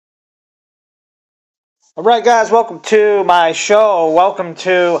All right, guys, welcome to my show. Welcome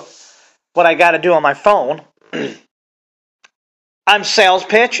to what I got to do on my phone. I'm Sales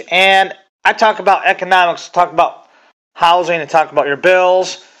Pitch, and I talk about economics, talk about housing, and talk about your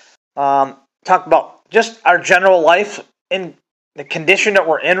bills, talk about just our general life in the condition that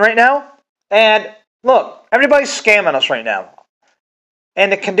we're in right now. And look, everybody's scamming us right now.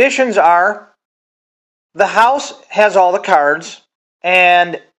 And the conditions are the house has all the cards,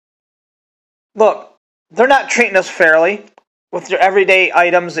 and look, they're not treating us fairly with your everyday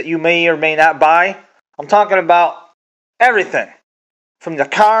items that you may or may not buy. I'm talking about everything, from the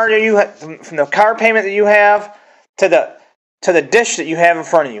car that you from the car payment that you have to the dish that you have in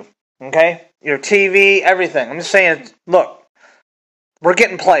front of you. Okay, your TV, everything. I'm just saying, look, we're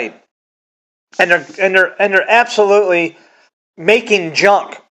getting played, and they're absolutely making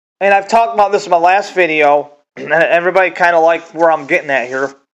junk. And I've talked about this in my last video, and everybody kind of liked where I'm getting at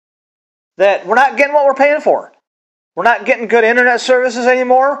here. That we're not getting what we're paying for. We're not getting good internet services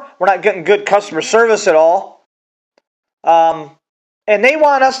anymore. We're not getting good customer service at all. And they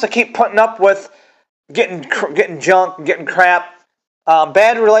want us to keep putting up with getting junk, getting crap,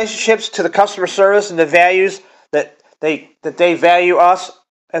 bad relationships to the customer service and the values that they value us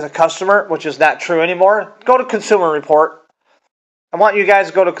as a customer, which is not true anymore. Go to Consumer Report. I want you guys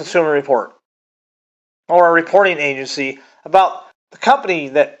to go to Consumer Report or a reporting agency about the company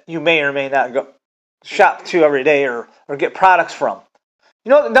that you may or may not go shop to every day or get products from. You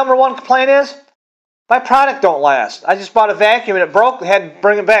know what the number one complaint is? My product don't last. I just bought a vacuum and it broke. I had to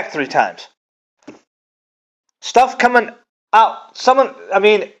bring it back 3 times. Stuff coming out.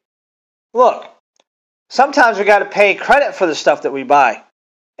 Look, sometimes we got to pay credit for the stuff that we buy.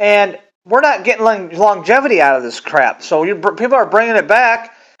 And we're not getting longevity out of this crap. So people are bringing it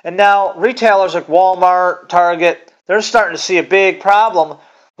back, and now retailers like Walmart, Target, they're starting to see a big problem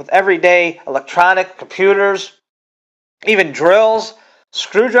with everyday electronic computers, even drills,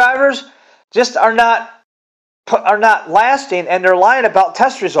 screwdrivers, just are not lasting, and they're lying about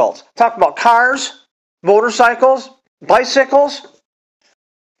test results. Talk about cars, motorcycles, bicycles,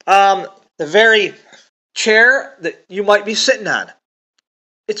 the very chair that you might be sitting on.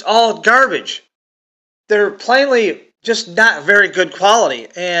 It's all garbage. They're plainly just not very good quality,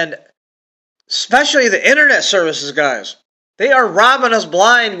 and especially the internet services guys. They are robbing us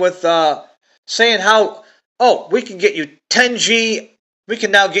blind with saying how, we can get you 10G, we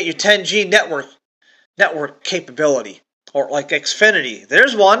can now get you 10G network capability, or like Xfinity.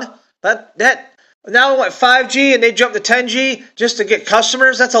 There's one. That now we went 5G and they jumped to 10G just to get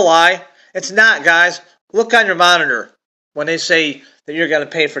customers. That's a lie. It's not, guys. Look on your monitor when they say that you're going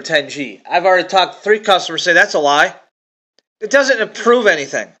to pay for 10G. I've already talked to 3 customers say that's a lie. It doesn't improve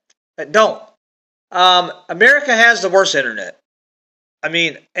anything. It don't. America has the worst internet. I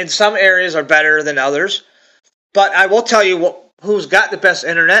mean, in some areas are better than others. But I will tell you who's got the best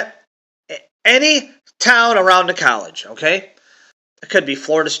internet. Any town around the college, okay? It could be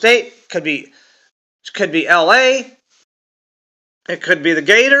Florida State, could be LA, it could be the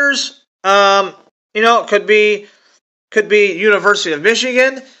Gators, it could be University of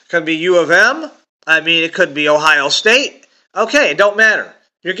Michigan, could be U of M, it could be Ohio State. Okay, it don't matter.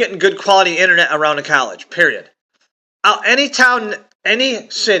 You're getting good quality internet around the college, period. Any town, any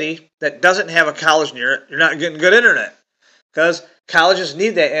city that doesn't have a college near it, you're not getting good internet. Because colleges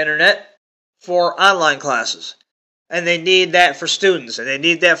need that internet for online classes. And they need that for students. And they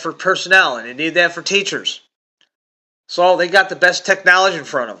need that for personnel. And they need that for teachers. So they got the best technology in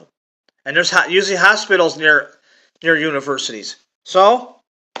front of them. And there's usually hospitals near universities. So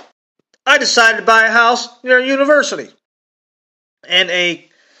I decided to buy a house near a university. And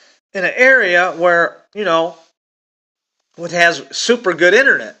in an area where, it has super good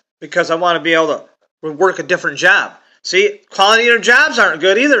internet, because I want to be able to work a different job. See, quality of their jobs aren't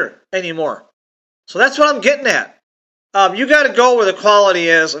good either anymore. So that's what I'm getting at. You got to go where the quality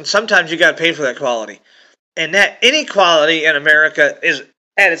is, and sometimes you got to pay for that quality. And that inequality in America is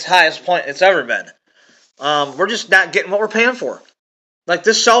at its highest point it's ever been. We're just not getting what we're paying for. Like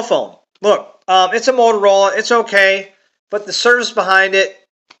this cell phone. Look, it's a Motorola. It's okay. But the service behind it,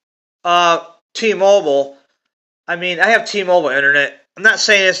 T-Mobile, I have T-Mobile internet. I'm not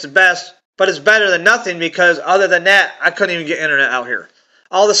saying it's the best, but it's better than nothing, because other than that, I couldn't even get internet out here.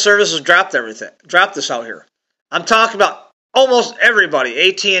 All the services dropped this out here. I'm talking about almost everybody.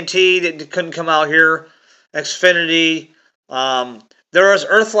 AT&T couldn't come out here. Xfinity.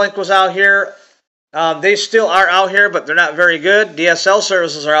 Earthlink was out here. They still are out here, but they're not very good. DSL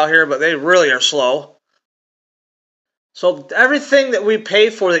services are out here, but they really are slow. So everything that we pay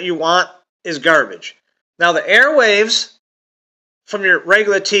for that you want is garbage. Now the airwaves from your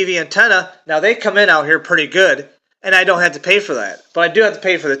regular TV antenna. Now, they come in out here pretty good, and I don't have to pay for that. But I do have to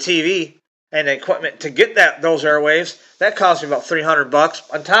pay for the TV and the equipment to get those airwaves. That costs me about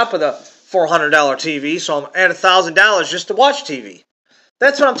 $300 on top of the $400 TV, so I'm at $1,000 just to watch TV.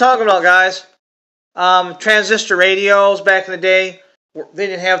 That's what I'm talking about, guys. Transistor radios back in the day, they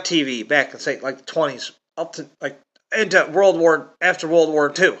didn't have TV back in, say, like the 20s, up to, like, into after World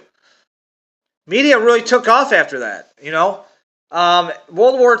War II. Media really took off after that, you know.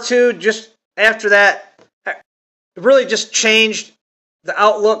 World War II, just after that, it really just changed the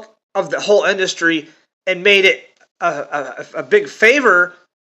outlook of the whole industry and made it a big favor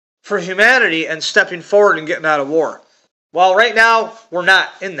for humanity and stepping forward and getting out of war. Well, right now, we're not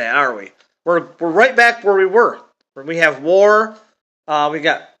in that, are we? We're right back where we were. We have war. We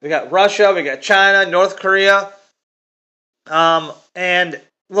got Russia. We got China, North Korea. And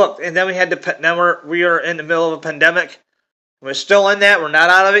look, and then we are in the middle of a pandemic. We're still in that. We're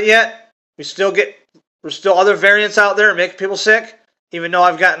not out of it yet. There's still other variants out there making people sick. Even though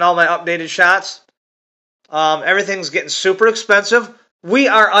I've gotten all my updated shots, everything's getting super expensive. We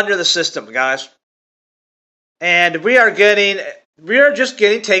are under the system, guys, and we are just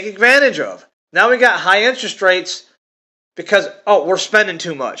getting taken advantage of. Now we got high interest rates because we're spending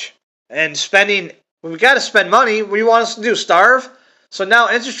too much, and when we got to spend money, what do you want us to do? Starve? So now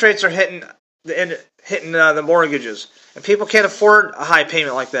interest rates are hitting the mortgages, and people can't afford a high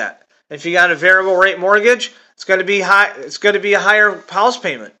payment like that. And if you got a variable rate mortgage, it's going to be high. It's going to be a higher house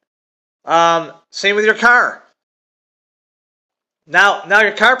payment. Same with your car. Now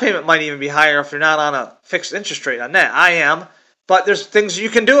your car payment might even be higher if you're not on a fixed interest rate on that. I am, but there's things you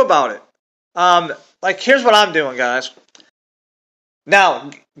can do about it. Like here's what I'm doing, guys.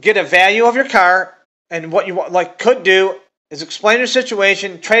 Now get a value of your car, and what you could do is explain your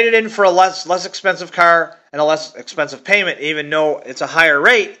situation, trade it in for a less expensive car and a less expensive payment. Even though it's a higher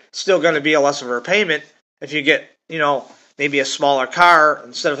rate, it's still going to be a less of a payment if you get maybe a smaller car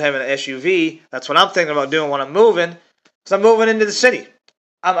instead of having an SUV. That's what I'm thinking about doing when I'm moving. Because I'm moving into the city.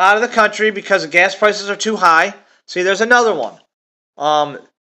 I'm out of the country because the gas prices are too high. See, there's another one.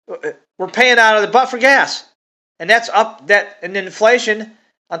 We're paying out of the butt for gas. And that's and inflation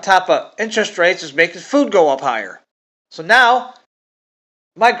on top of interest rates is making food go up higher. So now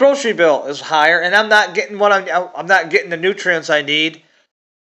my grocery bill is higher, and I'm not getting I'm not getting the nutrients I need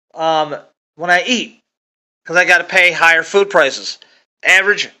when I eat, because I got to pay higher food prices.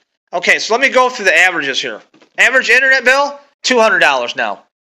 Average. Okay, so let me go through the averages here. Average internet bill, $200 now.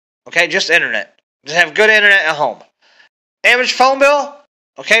 Okay, just internet. Just have good internet at home. Average phone bill,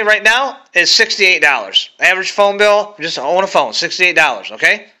 okay, right now is $68. Average phone bill, just own a phone, $68.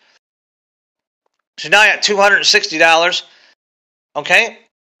 Okay. So now I got $260. Okay.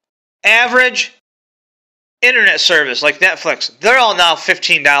 Average internet service like Netflix, they're all now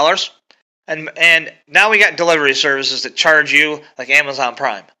 $15. And now we got delivery services that charge you like Amazon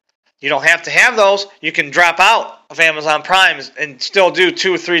Prime. You don't have to have those. You can drop out of Amazon Prime and still do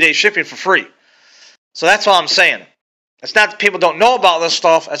 2 or 3 day shipping for free. So that's all I'm saying. It's not that people don't know about this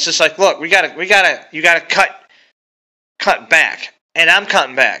stuff. It's just like, look, you gotta cut back, and I'm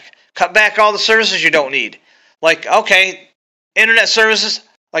cutting back. Cut back all the services you don't need. Like, okay, internet services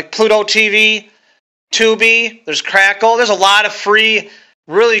like Pluto TV, Tubi, there's Crackle. There's a lot of free,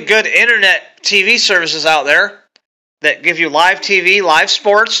 really good internet TV services out there that give you live TV, live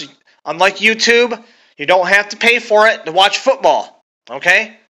sports. Unlike YouTube, you don't have to pay for it to watch football.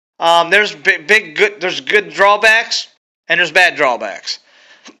 Okay? There's there's good drawbacks and there's bad drawbacks.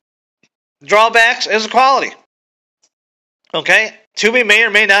 Drawbacks is the quality. Okay? Tubi may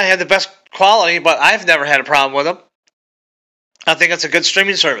or may not have the best quality, but I've never had a problem with them. I think it's a good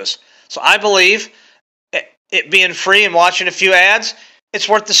streaming service. So I believe it being free and watching a few ads, it's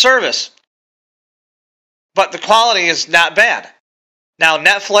worth the service. But the quality is not bad. Now,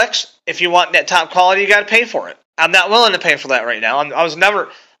 Netflix, if you want that top quality, you got to pay for it. I'm not willing to pay for that right now. I was never...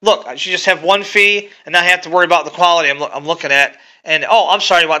 Look, I should just have one fee and not have to worry about the quality I'm looking at. And, I'm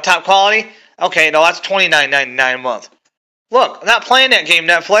sorry, you want top quality? Okay, no, that's $29.99 a month. Look, I'm not playing that game,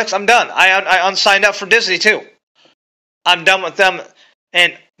 Netflix. I'm done. I unsigned up for Disney, too. I'm done with them.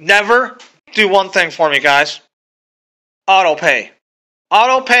 And never do one thing for me, guys. Auto pay.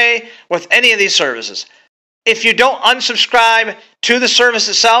 Auto pay with any of these services. If you don't unsubscribe to the service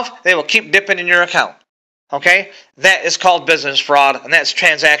itself, they will keep dipping in your account. Okay? That is called business fraud, and that's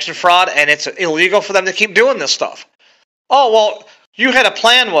transaction fraud, and it's illegal for them to keep doing this stuff. Oh, well, you had a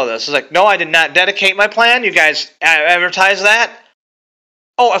plan with us. It's like, no, I did not dedicate my plan. You guys advertise that.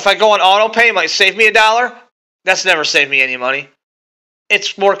 Oh, if I go on auto pay, it might save me $1. That's never saved me any money.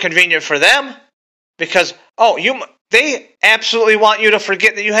 It's more convenient for them because, they absolutely want you to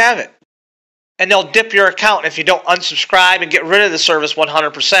forget that you have it. And they'll dip your account if you don't unsubscribe and get rid of the service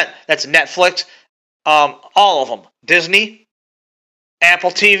 100%. That's Netflix, all of them. Disney, Apple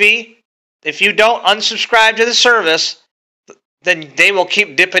TV. If you don't unsubscribe to the service, then they will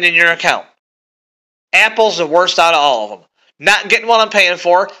keep dipping in your account. Apple's the worst out of all of them. Not getting what I'm paying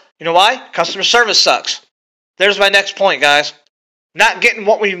for. You know why? Customer service sucks. There's my next point, guys. Not getting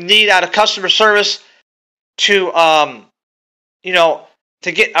what we need out of customer service to,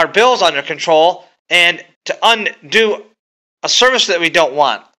 to get our bills under control and to undo a service that we don't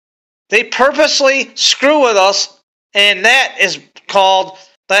want. They purposely screw with us, and that is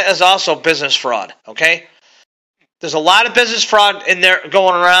also business fraud, okay? There's a lot of business fraud in there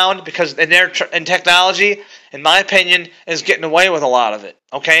going around because in technology, in my opinion, is getting away with a lot of it,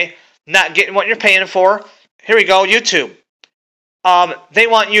 okay? Not getting what you're paying for. Here we go, YouTube. They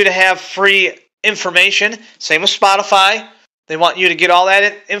want you to have free information. Same with Spotify. They want you to get all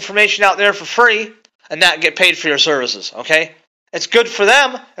that information out there for free and not get paid for your services, okay? It's good for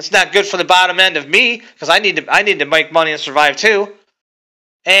them. It's not good for the bottom end of me because I need to make money and survive too.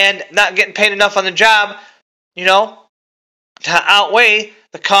 And not getting paid enough on the job, to outweigh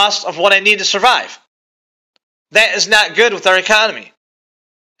the cost of what I need to survive. That is not good with our economy.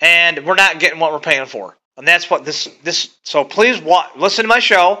 And we're not getting what we're paying for. And that's what so please listen to my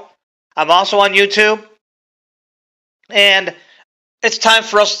show. I'm also on YouTube. And it's time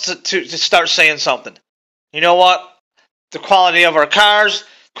for us to start saying something. You know what? The quality of our cars,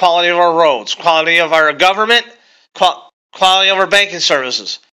 quality of our roads, quality of our government, quality of our banking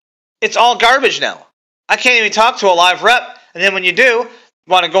services. It's all garbage now. I can't even talk to a live rep. And then when you do, you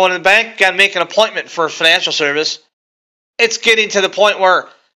want to go into the bank, got to make an appointment for a financial service. It's getting to the point where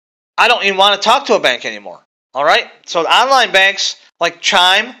I don't even want to talk to a bank anymore. All right? So online banks like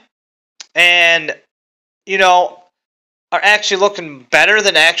Chime and, are actually looking better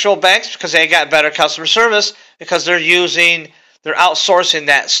than actual banks because they got better customer service because they're outsourcing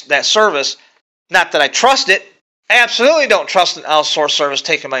that service. Not that I trust it. I absolutely don't trust an outsourced service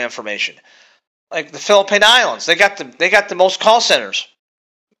taking my information. Like the Philippine Islands, they got the most call centers.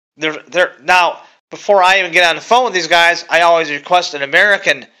 They're now, before I even get on the phone with these guys, I always request an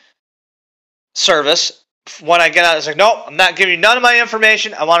American service. When I get on, it's like, nope, I'm not giving you none of my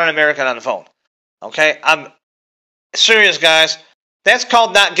information. I want an American on the phone. Okay, I'm serious, guys. That's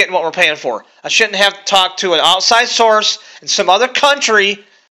called not getting what we're paying for. I shouldn't have to talk to an outside source in some other country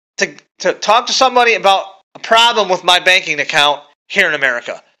to talk to somebody about a problem with my banking account here in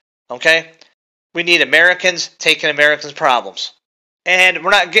America. Okay? We need Americans taking Americans' problems. And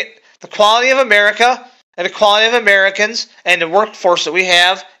we're not getting the quality of America and the quality of Americans and the workforce that we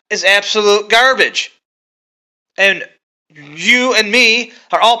have is absolute garbage. And you and me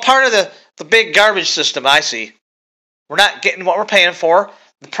are all part of the big garbage system I see. We're not getting what we're paying for.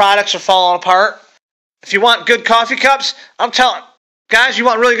 The products are falling apart. If you want good coffee cups, I'm telling guys, you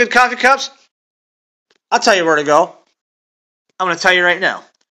want really good coffee cups? I'll tell you where to go. I'm going to tell you right now.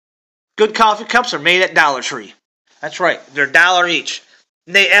 Good coffee cups are made at Dollar Tree. That's right. They're $1 each.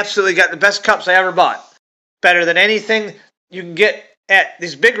 And they absolutely got the best cups I ever bought. Better than anything you can get at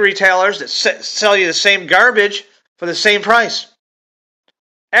these big retailers that sell you the same garbage for the same price.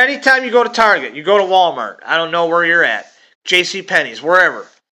 Anytime you go to Target, you go to Walmart, I don't know where you're at, JCPenney's, wherever,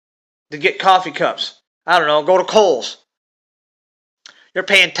 to get coffee cups. I don't know, go to Kohl's. You're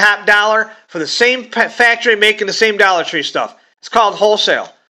paying top dollar for the same factory making the same Dollar Tree stuff. It's called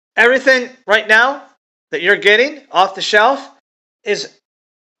wholesale. Everything right now that you're getting off the shelf is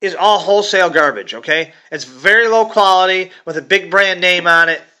all wholesale garbage, okay? It's very low quality with a big brand name on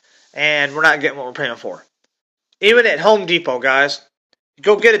it, and we're not getting what we're paying for. Even at Home Depot, guys.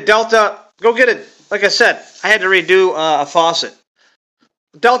 Go get a Delta. Go get it. Like I said, I had to redo a faucet.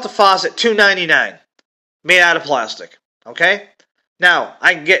 Delta faucet, $2.99, made out of plastic. Okay. Now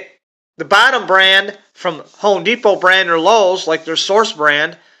I can get the bottom brand from Home Depot brand or Lowe's, like their Source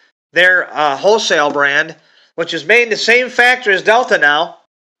brand, their wholesale brand, which is made in the same factory as Delta now,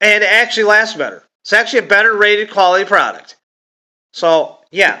 and it actually lasts better. It's actually a better rated quality product. So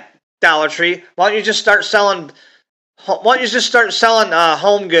yeah, Dollar Tree. Why don't you just start selling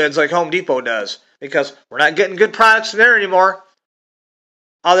home goods like Home Depot does? Because we're not getting good products from there anymore.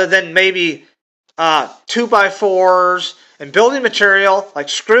 Other than maybe 2x4s and building material like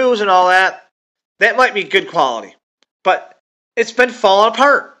screws and all that. That might be good quality. But it's been falling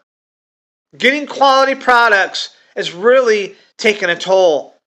apart. Getting quality products is really taking a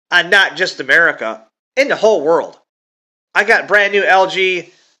toll on not just America, in the whole world. I got brand new LG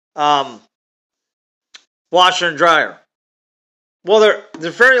washer and dryer. Well,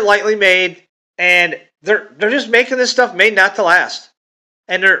 they're very lightly made, and they're just making this stuff made not to last.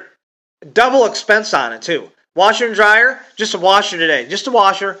 And they're double expense on it too. Washer and dryer, just a washer today. Just a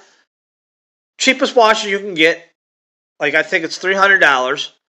washer. Cheapest washer you can get. Like I think it's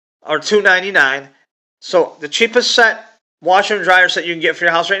 $300 or $299. So the cheapest set washer and dryer set you can get for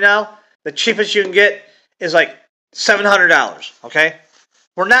your house right now, the cheapest you can get is like $700. Okay?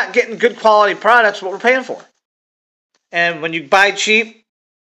 We're not getting good quality products what we're paying for. And when you buy cheap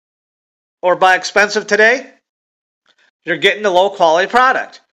or buy expensive today, you're getting a low quality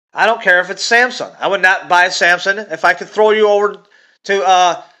product. I don't care if it's Samsung. I would not buy a Samsung if I could throw you over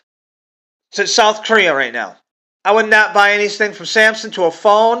to South Korea right now. I would not buy anything from Samsung, to a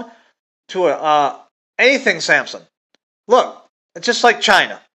phone, to anything Samsung. Look, it's just like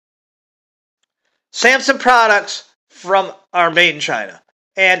China. Samsung products are made in China.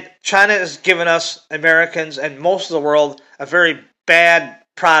 And China has given us, Americans and most of the world, a very bad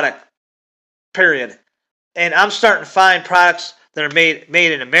product, period. And I'm starting to find products that are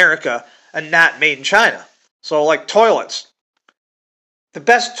made in America and not made in China. So like toilets. The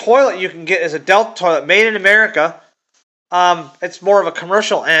best toilet you can get is a Delta toilet made in America. It's more of a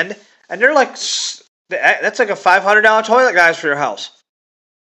commercial end. And they're like, that's like a $500 toilet, guys, for your house.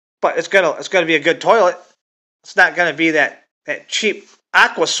 But it's gonna be a good toilet. It's not gonna be that cheap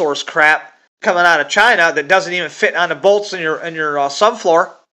Aquasource crap coming out of China that doesn't even fit on the bolts in your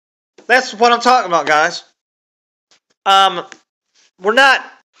subfloor. That's what I'm talking about, guys. We're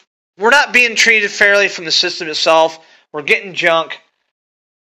not being treated fairly from the system itself. We're getting junk.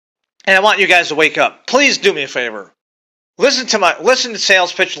 And I want you guys to wake up. Please do me a favor. Listen to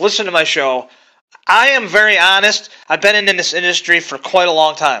Sales Pitch, listen to my show. I am very honest. I've been in this industry for quite a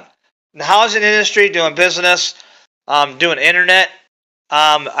long time. In the housing industry, doing business, doing internet.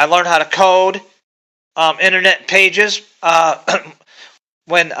 I learned how to code internet pages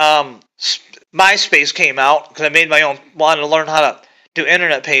when MySpace came out, because I made my own, wanted to learn how to do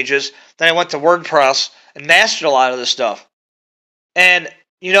internet pages. Then I went to WordPress and mastered a lot of this stuff. And,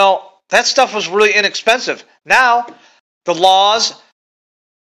 that stuff was really inexpensive. Now, the laws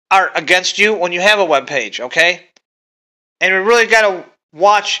are against you when you have a web page, okay? And we really got to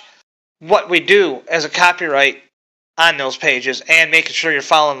watch what we do as a copyright on those pages and making sure you're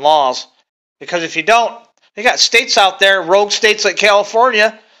following laws. Because if you don't, you got states out there, rogue states like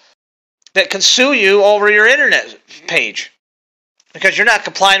California, that can sue you over your internet page because you're not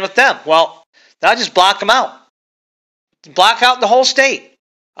complying with them. Well, they'll just block them out. Block out the whole state.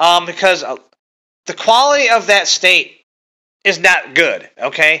 Because the quality of that state is not good,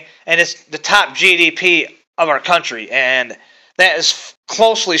 okay? And it's the top GDP of our country, and that is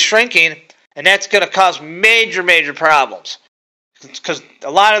closely shrinking, and that's going to cause major, major problems. Because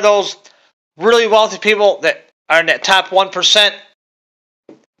a lot of those really wealthy people that are in that top 1%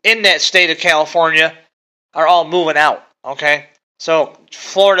 in that state of California are all moving out, okay? So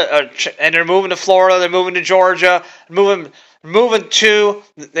Florida, and they're moving to Florida, they're moving to Georgia, moving to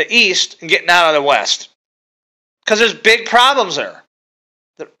the east and getting out of the west. Because there's big problems there.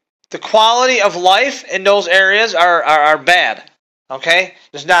 The quality of life in those areas are bad. Okay?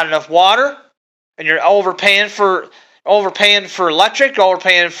 There's not enough water, and you're overpaying for electric, you're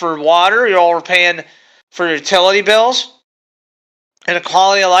overpaying for water, you're overpaying for utility bills. And the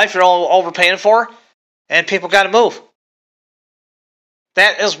quality of life you're overpaying for, and people got to move.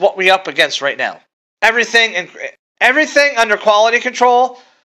 That is what we're up against right now. Everything under quality control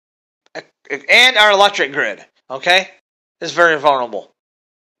and our electric grid, okay, is very vulnerable.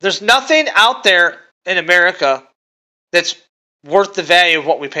 There's nothing out there in America that's worth the value of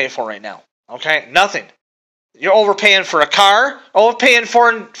what we pay for right now, okay? Nothing. You're overpaying for a car, overpaying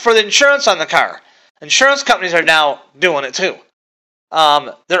for the insurance on the car. Insurance companies are now doing it too.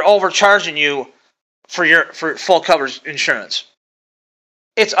 They're overcharging you for full coverage insurance.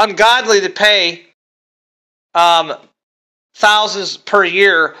 It's ungodly to pay thousands per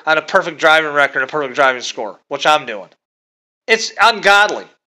year on a perfect driving record, a perfect driving score, which I'm doing. It's ungodly.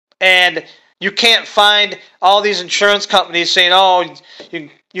 And you can't find all these insurance companies saying, oh, you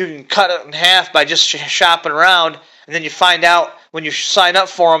can cut it in half by just shopping around, and then you find out when you sign up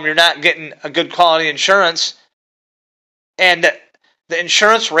for them, you're not getting a good quality insurance. And the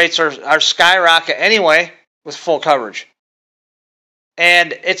insurance rates are skyrocket anyway with full coverage.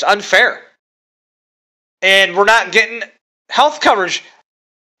 And it's unfair. And we're not getting health coverage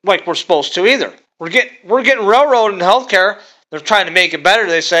like we're supposed to either. We're getting railroaded in healthcare. They're trying to make it better,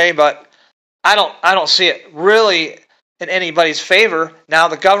 they say, but I don't see it really in anybody's favor. Now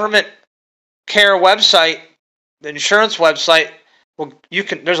the government care website, the insurance website,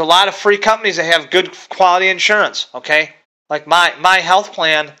 there's a lot of free companies that have good quality insurance, okay? Like my health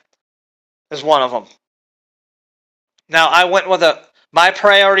plan is one of them. Now, I went with My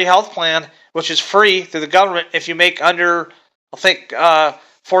Priority Health Plan, which is free through the government if you make under, I think,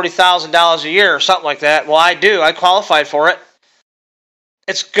 $40,000 a year or something like that. Well, I do. I qualified for it.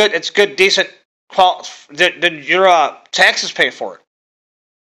 It's good. It's good, decent. Then your taxes pay for it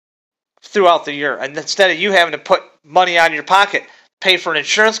throughout the year, and instead of you having to put money out of your pocket, pay for an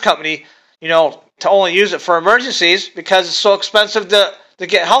insurance company, to only use it for emergencies because it's so expensive to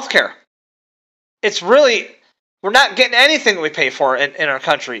get health care. It's really, we're not getting anything that we pay for in our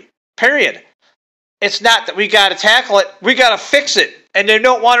country, period. It's not that we got to tackle it, we got to fix it. And they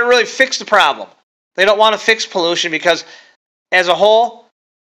don't want to really fix the problem. They don't want to fix pollution because, as a whole,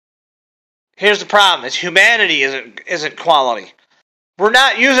 here's the problem: is humanity isn't quality. We're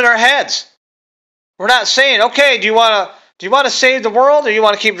not using our heads. We're not saying, okay, do you want to save the world, or you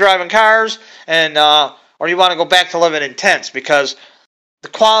want to keep driving cars, and or you want to go back to living in tents? Because the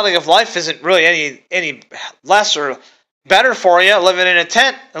quality of life isn't really any less or better for you living in a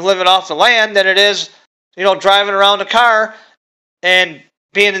tent and living off the land than it is, driving around a car and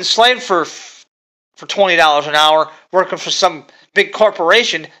being enslaved for $20 an hour, working for some big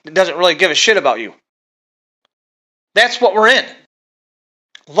corporation that doesn't really give a shit about you. That's what we're in.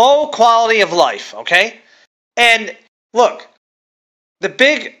 Low quality of life, okay? And look, the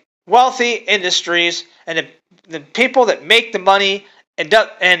big wealthy industries and the people that make the money and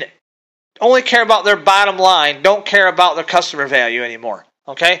only care about their bottom line, don't care about their customer value anymore.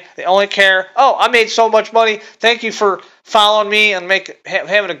 Okay? They only care, oh, I made so much money. Thank you for following me and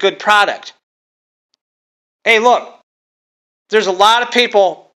having a good product. Hey, look, there's a lot of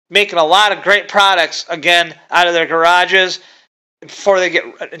people making a lot of great products, again, out of their garages. Before they get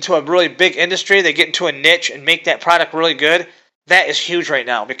into a really big industry, they get into a niche and make that product really good. That is huge right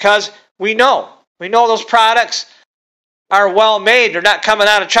now because we know those products are well made. They're not coming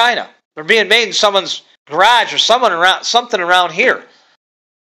out of China. They're being made in someone's garage or something around here.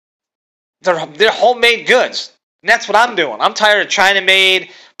 They're homemade goods. And that's what I'm doing. I'm tired of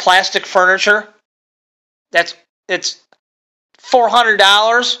China-made plastic furniture. It's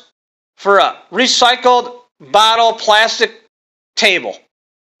 $400 for a recycled bottle plastic table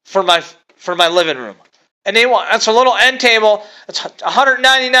for my living room. And that's a little end table. It's $199.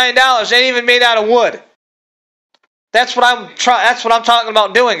 It ain't even made out of wood. That's what I'm talking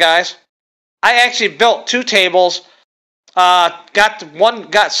about doing, guys. I actually built 2 tables.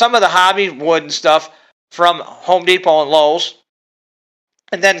 Got some of the hobby wood and stuff from Home Depot and Lowe's,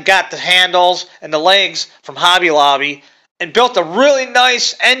 and then got the handles and the legs from Hobby Lobby, and built a really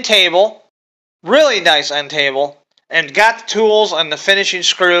nice end table, and got the tools and the finishing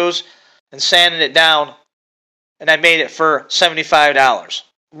screws and sanded it down, and I made it for $75.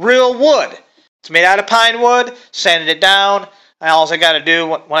 Real wood. It's made out of pine wood, sanded it down. All I got to do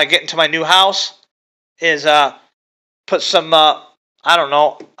when I get into my new house is put some,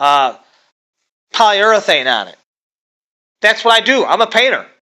 polyurethane on it. That's what I do. I'm a painter.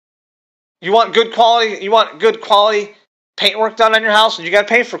 You want good quality paintwork done on your house, and you got to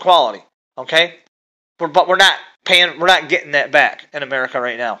pay for quality. Okay? But we're not getting that back in America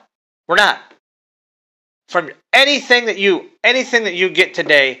right now. We're not. From anything that you get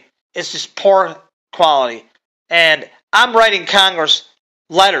today is just poor quality. And I'm writing Congress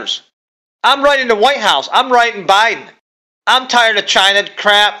letters. I'm writing the White House. I'm writing Biden. I'm tired of China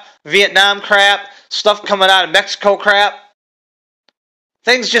crap, Vietnam crap, stuff coming out of Mexico crap.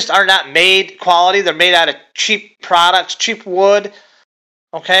 Things just are not made quality. They're made out of cheap products, cheap wood.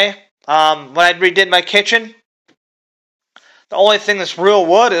 Okay? When I redid my kitchen, the only thing that's real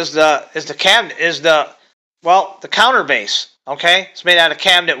wood is the cabinet, the counter base. Okay? It's made out of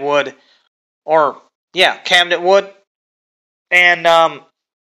cabinet wood. Cabinet wood. And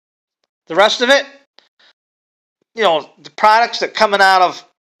the rest of it, the products that coming out of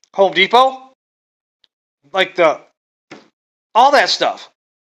Home Depot, like all that stuff,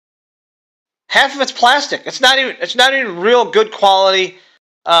 half of it's plastic. It's not even real good quality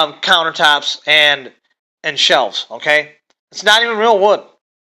countertops and shelves. Okay, it's not even real wood.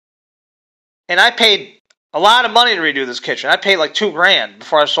 And I paid a lot of money to redo this kitchen. I paid like $2,000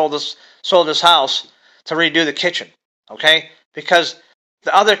 before I sold this house to redo the kitchen. Okay, because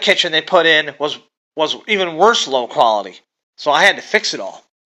the other kitchen they put in was even worse low quality. So I had to fix it all.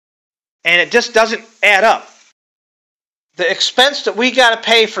 And it just doesn't add up. The expense that we got to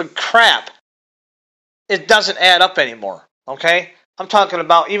pay for crap, it doesn't add up anymore. Okay? I'm talking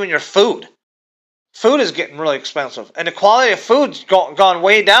about even your food. Food is getting really expensive. And the quality of food's gone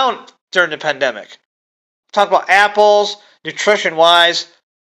way down during the pandemic. Talk about apples, nutrition-wise,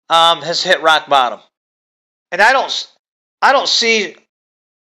 has hit rock bottom. And I don't see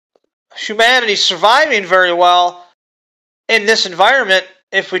humanity surviving very well in this environment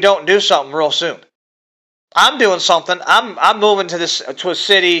if we don't do something real soon. I'm doing something. I'm moving to a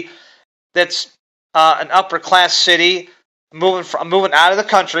city that's an upper class city. I'm moving out of the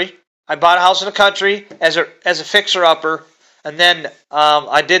country. I bought a house in the country as a fixer upper, and then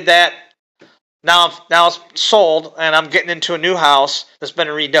I did that. Now it's sold, and I'm getting into a new house that's been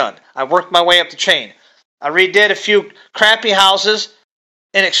redone. I worked my way up the chain. I redid a few crappy houses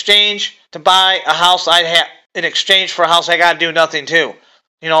in exchange to buy a house in exchange for a house I got to do nothing to.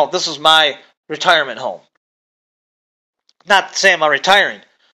 This is my retirement home. Not to say I'm retiring,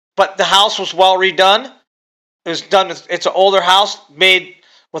 but the house was well redone. It was done. It's an older house made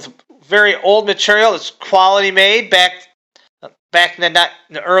with very old material. It's quality made back in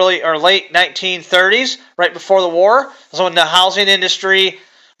the early or late 1930s, right before the war. So when the housing industry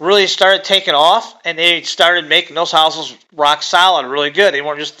really started taking off, and they started making those houses rock solid, really good. They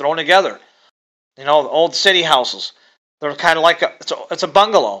weren't just thrown together. The old city houses. They're kind of like it's a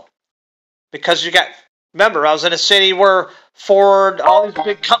bungalow, because remember, I was in a city where Ford, all these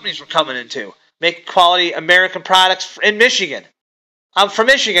big companies were coming into, making quality American products in Michigan. I'm from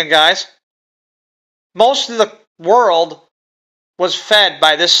Michigan, guys. Most of the world was fed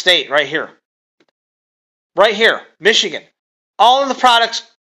by this state right here. Right here, Michigan. All of the products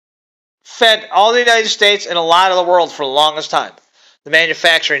fed all the United States and a lot of the world for the longest time. The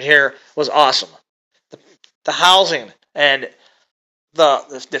manufacturing here was awesome. The housing and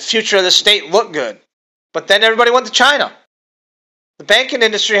the future of the state looked good. But then everybody went to China. The banking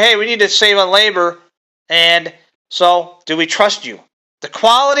industry, hey, we need to save on labor, and so do we trust you? The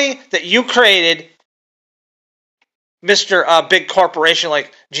quality that you created, Mr. Big Corporation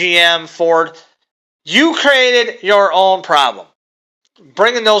like GM, Ford, you created your own problem.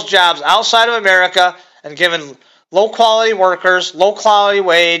 Bringing those jobs outside of America and giving low-quality workers, low-quality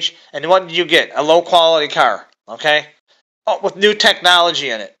wage, and what did you get? A low-quality car, okay? Oh, with new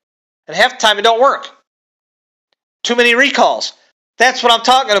technology in it. And half the time it don't work. Too many recalls. That's what I'm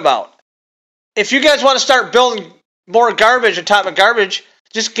talking about. If you guys want to start building more garbage on top of garbage,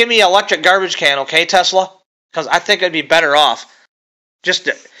 just give me an electric garbage can, okay, Tesla? Because I think I'd be better off just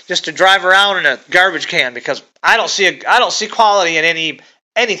to drive around in a garbage can, because I don't see quality in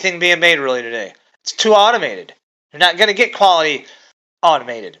anything being made really today. It's too automated. You're not going to get quality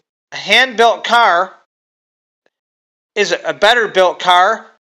automated. A hand-built car is a better built car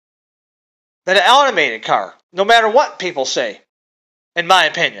than an automated car, no matter what people say, in my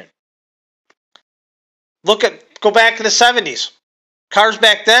opinion. Go back to the 70s. Cars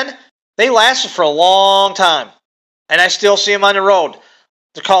back then, they lasted for a long time. And I still see them on the road.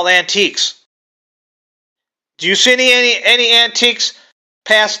 They're called antiques. Do you see any antiques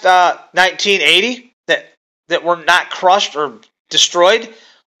past 1980 that were not crushed or destroyed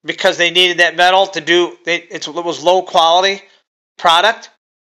because they needed that metal to do it was low quality product?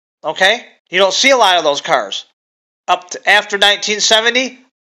 Okay? You don't see a lot of those cars. Up to after 1970,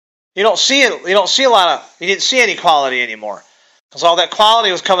 you didn't see any quality anymore. Because all that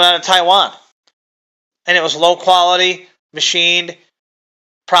quality was coming out of Taiwan. And it was low quality, machined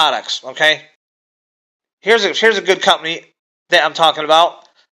products, okay? Here's a good company that I'm talking about.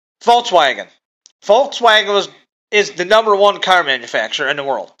 Volkswagen. Volkswagen is the number one car manufacturer in the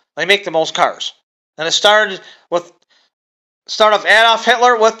world. They make the most cars. And it started off Adolf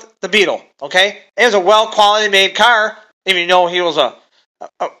Hitler with the Beetle, okay? It was a well quality made car, even though he was a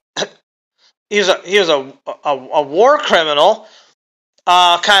war criminal,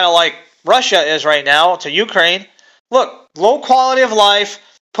 kind of like Russia is right now to Ukraine. Look, low quality of life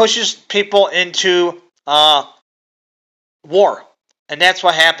pushes people into war. And that's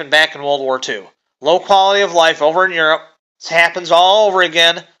what happened back in World War II. Low quality of life over in Europe. This happens all over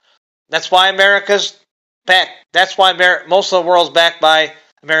again. That's why America's back. That's why most of the world's backed by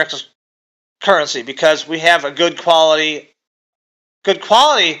America's currency, because we have a good quality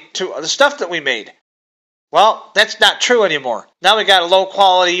to the stuff that we made. Well, that's not true anymore. Now we got a low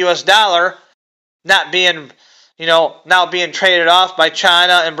quality US dollar not being, now being traded off by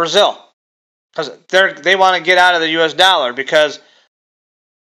China and Brazil. Because they want to get out of the US dollar because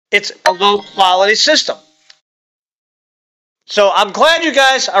it's a low quality system. So I'm glad you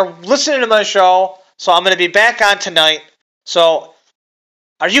guys are listening to my show. So I'm going to be back on tonight. So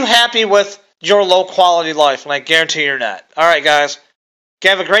are you happy with your low quality life? And I guarantee you're not. All right, guys.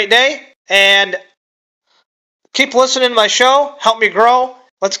 Have a great day. And keep listening to my show. Help me grow.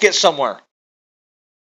 Let's get somewhere.